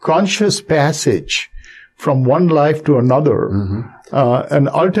conscious passage from one life to another. Mm-hmm. And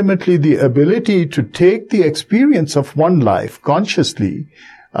ultimately the ability to take the experience of one life consciously,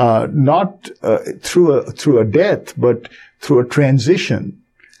 not through a death, but through a transition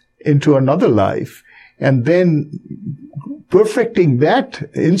into another life, and then perfecting that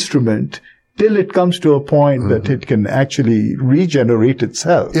instrument till it comes to a point that it can actually regenerate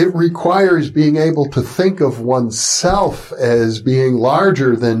itself. It requires being able to think of oneself as being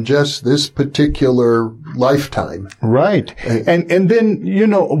larger than just this particular lifetime. Right. And then,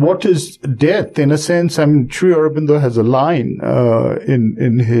 what is death? In a sense, I'm sure Aurobindo has a line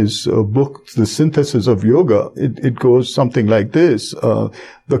in his book, The Synthesis of Yoga. It goes something like this.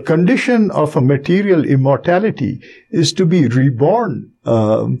 The condition of a material immortality is to be reborn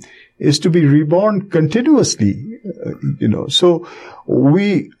continuously, So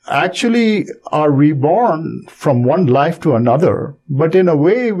we actually are reborn from one life to another. But in a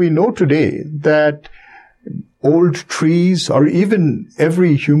way, we know today that old trees, or even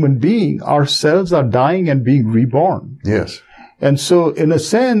every human being, our cells are dying and being reborn. Yes. And so, in a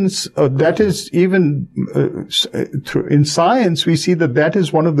sense, that is even in science, we see that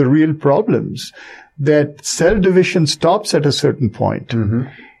is one of the real problems, that cell division stops at a certain point. Mm-hmm.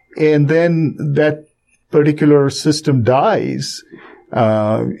 and then that particular system dies,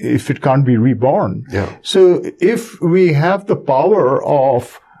 if it can't be reborn. Yeah. So if we have the power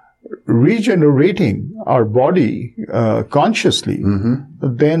of regenerating our body consciously,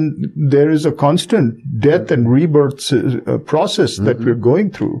 then there is a constant death and rebirth process that we're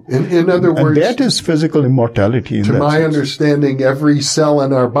going through. In other words, and that is physical immortality. To my understanding, every cell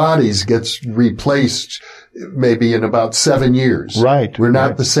in our bodies gets replaced maybe in about 7 years. Right. We're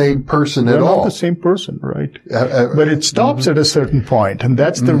not the same person at all. We're not the same person, right? But it stops at a certain point, and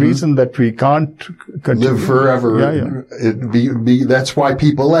that's the reason that we can't continue. Live forever. Yeah. That's why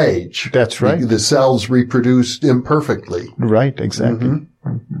people age. That's right. The cells reproduce imperfectly. Right, exactly.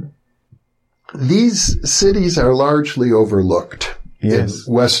 These cities are largely overlooked in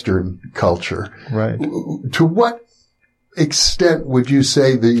Western culture. Right. To what extent would you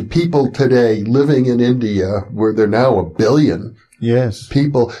say the people today living in India, where there are now 1 billion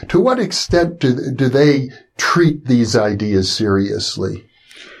people, to what extent do they treat these ideas seriously?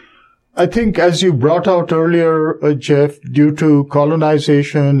 I think, as you brought out earlier, Jeff, due to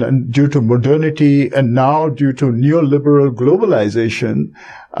colonization and due to modernity and now due to neoliberal globalization,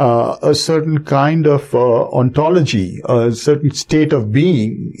 a certain kind of ontology, a certain state of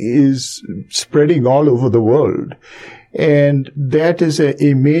being is spreading all over the world. And that is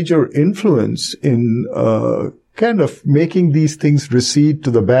a major influence in kind of making these things recede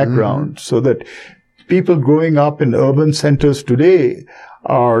to the background, so that people growing up in urban centers today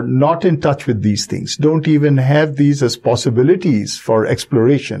are not in touch with these things, don't even have these as possibilities for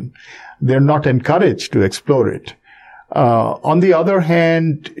exploration. They're not encouraged to explore it. On the other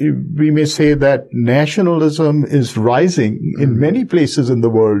hand, we may say that nationalism is rising in many places in the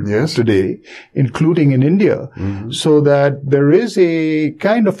world today, including in India, so that there is a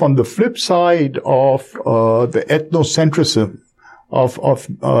kind of, on the flip side of the ethnocentrism of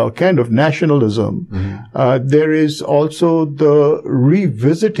kind of nationalism, there is also the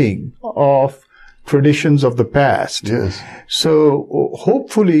revisiting of traditions of the past. Yes. So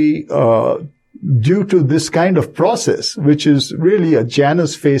hopefully, due to this kind of process, which is really a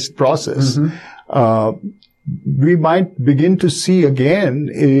Janus-faced process, we might begin to see again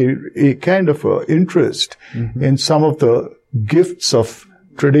a kind of interest in some of the gifts of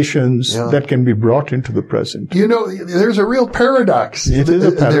traditions that can be brought into the present. You know, there's a real paradox. It is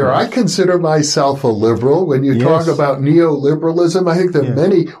a paradox. There, I consider myself a liberal. When you talk about neoliberalism, I think there are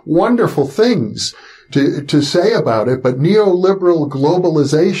many wonderful things to say about it, but neoliberal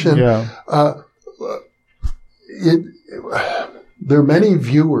globalization, there are many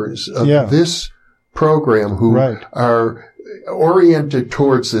viewers of this program who are oriented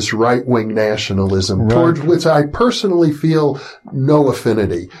towards this right-wing nationalism, towards which I personally feel no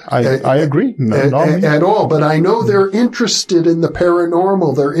affinity. I agree. At all. But I know they're interested in the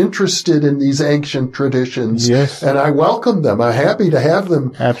paranormal. They're interested in these ancient traditions. Yes. And I welcome them. I'm happy to have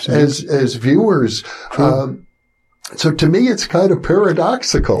them as viewers. So to me, it's kind of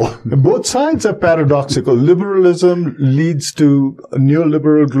paradoxical. Both sides are paradoxical. Liberalism leads to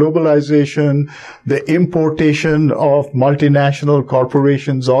neoliberal globalization, the importation of multinational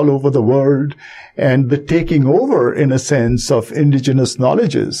corporations all over the world, and the taking over, in a sense, of indigenous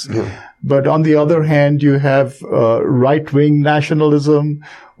knowledges. But on the other hand, you have right-wing nationalism,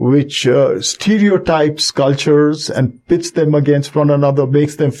 which stereotypes cultures and pits them against one another,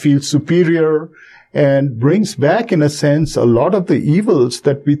 makes them feel superior, and brings back, in a sense, a lot of the evils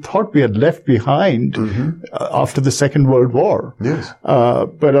that we thought we had left behind after the Second World War. Yes.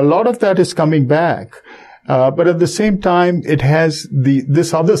 But a lot of that is coming back. But at the same time, it has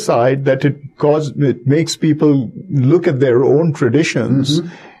this other side that it makes people look at their own traditions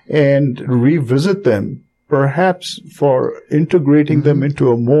and revisit them, perhaps for integrating them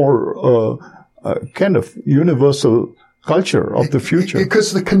into a more kind of universal culture of the future.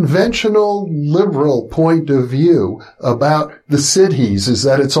 Because the conventional liberal point of view about the cities is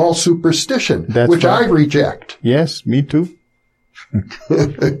that it's all superstition, which I reject. Yes, me too.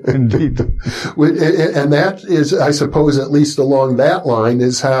 Indeed. And that is, I suppose, at least along that line,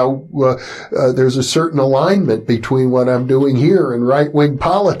 is how there's a certain alignment between what I'm doing here and right-wing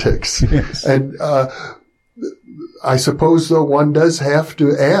politics. Yes. And I suppose, though, one does have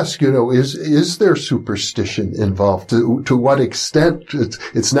to ask, is there superstition involved? To what extent?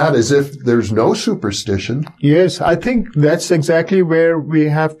 It's not as if there's no superstition. Yes, I think that's exactly where we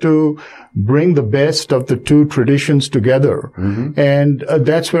have to bring the best of the two traditions together. And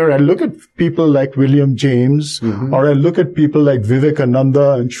that's where I look at people like William James, or I look at people like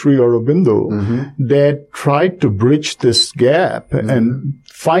Vivekananda and Sri Aurobindo that tried to bridge this gap and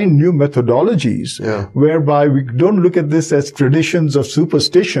find new methodologies whereby we don't look at this as traditions of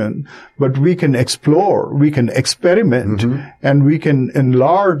superstition, but we can explore, we can experiment, and we can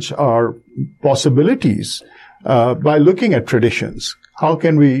enlarge our possibilities by looking at traditions. How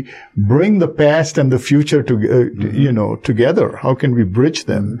can we bring the past and the future together? How can we bridge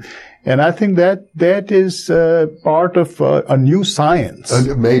them? And I think that is part of a new science.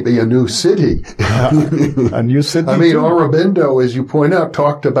 Maybe a new city. A new city. I mean, Aurobindo, as you point out,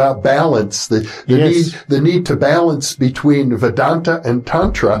 talked about balance, the need to balance between Vedanta and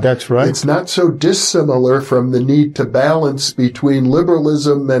Tantra. That's right. It's not so dissimilar from the need to balance between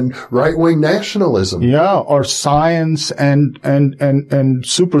liberalism and right-wing nationalism. Yeah, or science and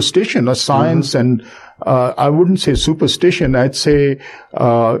superstition, or science and I wouldn't say superstition. I'd say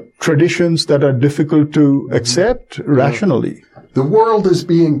traditions that are difficult to accept rationally. The world is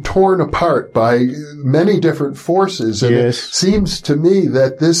being torn apart by many different forces, and it seems to me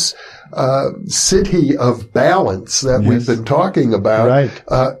that this city of balance that we've been talking about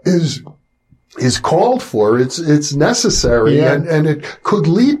is called for. It's necessary, and it could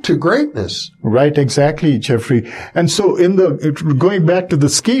lead to greatness. Right, exactly, Jeffrey. And so going back to the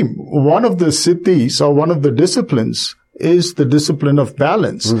scheme, one of the siddhis, or one of the disciplines, is the discipline of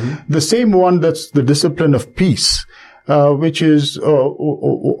balance. The same one that's the discipline of peace. Which is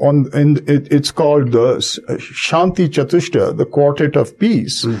it's called the Shanti Chatushta, the Quartet of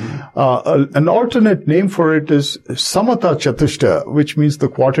Peace. An alternate name for it is Samatha Chatushta, which means the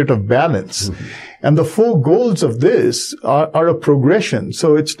Quartet of Balance. And the four goals of this are a progression.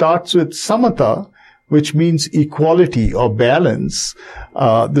 So it starts with Samatha, which means equality or balance.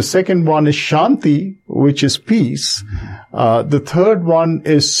 The second one is Shanti, which is peace. The third one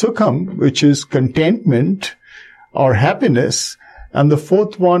is Sukham, which is contentment or happiness. And the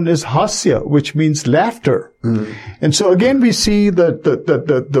fourth one is Hasya, which means laughter. And so again, we see that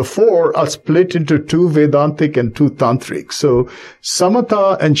the four are split into two Vedantic and two Tantric. So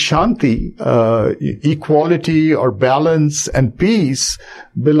Samatha and Shanti, equality or balance and peace,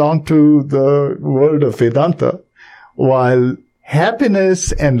 belong to the world of Vedanta, while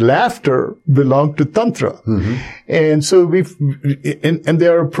happiness and laughter belong to Tantra. And so and they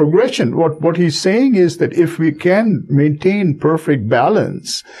are a progression. What he's saying is that if we can maintain perfect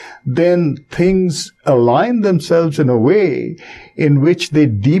balance, then things align themselves in a way in which they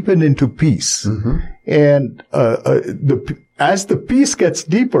deepen into peace. And as the peace gets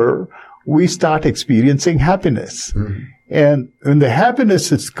deeper, we start experiencing happiness. And when the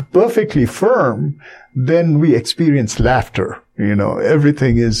happiness is perfectly firm, then we experience laughter.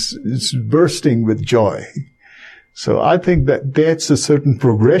 Everything is bursting with joy. So I think that that's a certain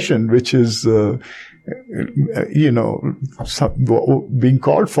progression which is, being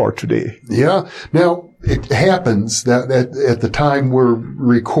called for today. Yeah. Now, it happens that at the time we're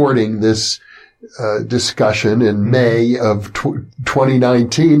recording this discussion in May of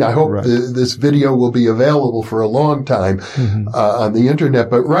 2019. I hope this video will be available for a long time on the internet.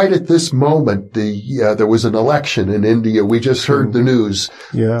 But right at this moment, there was an election in India. We just heard the news.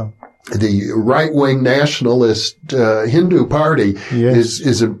 The right-wing nationalist Hindu party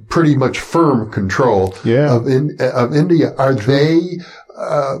is in pretty much firm control of India. Are they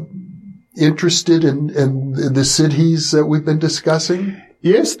interested in the cities that we've been discussing?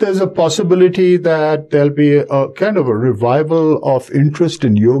 Yes, there's a possibility that there'll be a kind of a revival of interest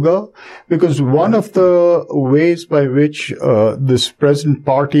in yoga, because one of the ways by which this present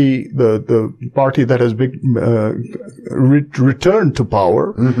party, the party that has been returned to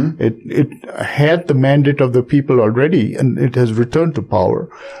power, it had the mandate of the people already, and it has returned to power.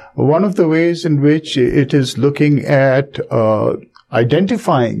 One of the ways in which it is looking at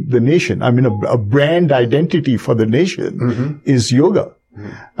identifying the nation, a brand identity for the nation, is yoga.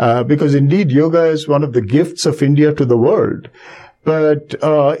 Because indeed yoga is one of the gifts of India to the world, but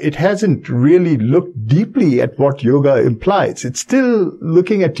it hasn't really looked deeply at what yoga implies. It's still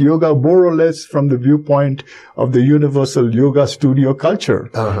looking at yoga more or less from the viewpoint of the universal yoga studio culture,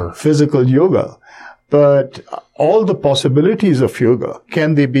 physical yoga. But all the possibilities of yoga,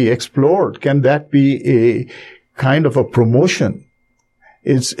 can they be explored? Can that be a kind of a promotion?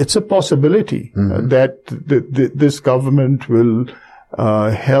 It's a possibility that this government will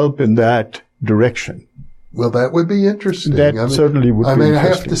help in that direction. Well, that would be interesting. That certainly would be interesting. I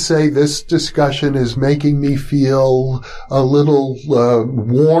have to say this discussion is making me feel a little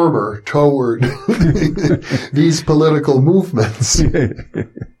warmer toward these political movements.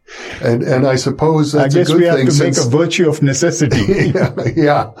 And I suppose that's a good thing. I guess we have to make a virtue of necessity.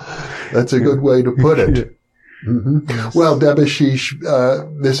 Yeah, that's a good way to put it. Mm-hmm. Well, Debashish,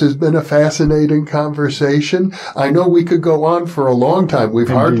 this has been a fascinating conversation. I know we could go on for a long time. We've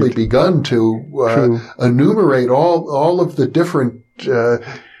hardly begun to enumerate all of the different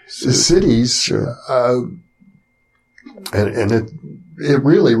cities, Sure. And it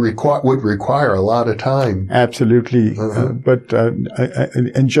really would require a lot of time. Absolutely. But I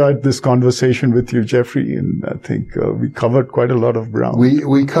enjoyed this conversation with you, Jeffrey, and I think we covered quite a lot of ground.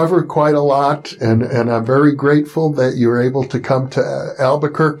 We covered quite a lot, and I'm very grateful that you're able to come to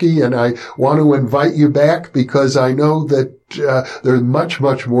Albuquerque, and I want to invite you back because I know that there's much,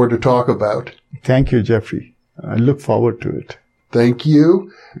 much more to talk about. Thank you, Jeffrey. I look forward to it. Thank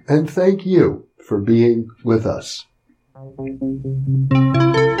you, and thank you for being with us.